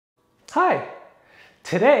Hi!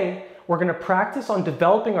 Today, we're going to practice on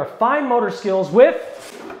developing our fine motor skills with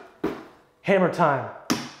hammer time.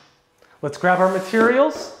 Let's grab our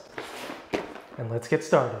materials and let's get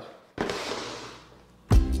started.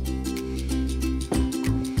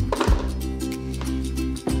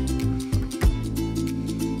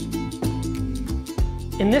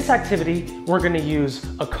 In this activity, we're going to use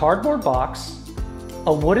a cardboard box,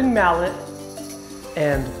 a wooden mallet,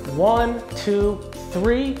 and 1, 2,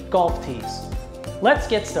 3 golf tees. Let's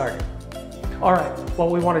get started. All right, what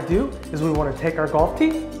we want to do is we want to take our golf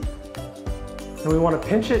tee and we want to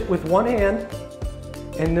pinch it with one hand,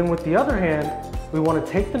 and then with the other hand, we want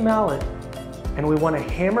to take the mallet and we want to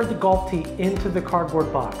hammer the golf tee into the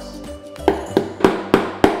cardboard box.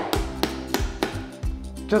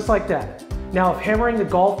 Just like that. Now, if hammering the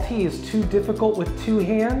golf tee is too difficult with two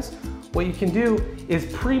hands, what you can do is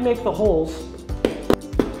pre-make the holes.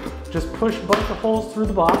 Just push a bunch of holes through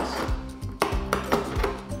the box.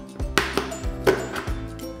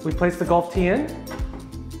 We place the golf tee in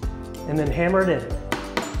and then hammer it in.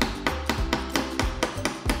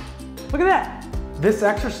 Look at that. This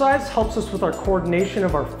exercise helps us with our coordination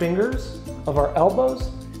of our fingers, of our elbows,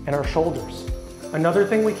 and our shoulders. Another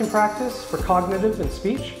thing we can practice for cognitive and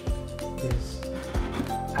speech is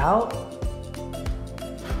out,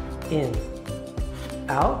 in,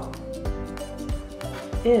 out,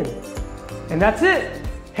 in. And that's it.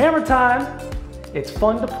 Hammer time. It's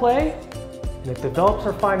fun to play and it develops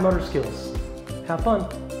our fine motor skills. Have fun.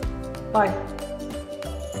 Bye.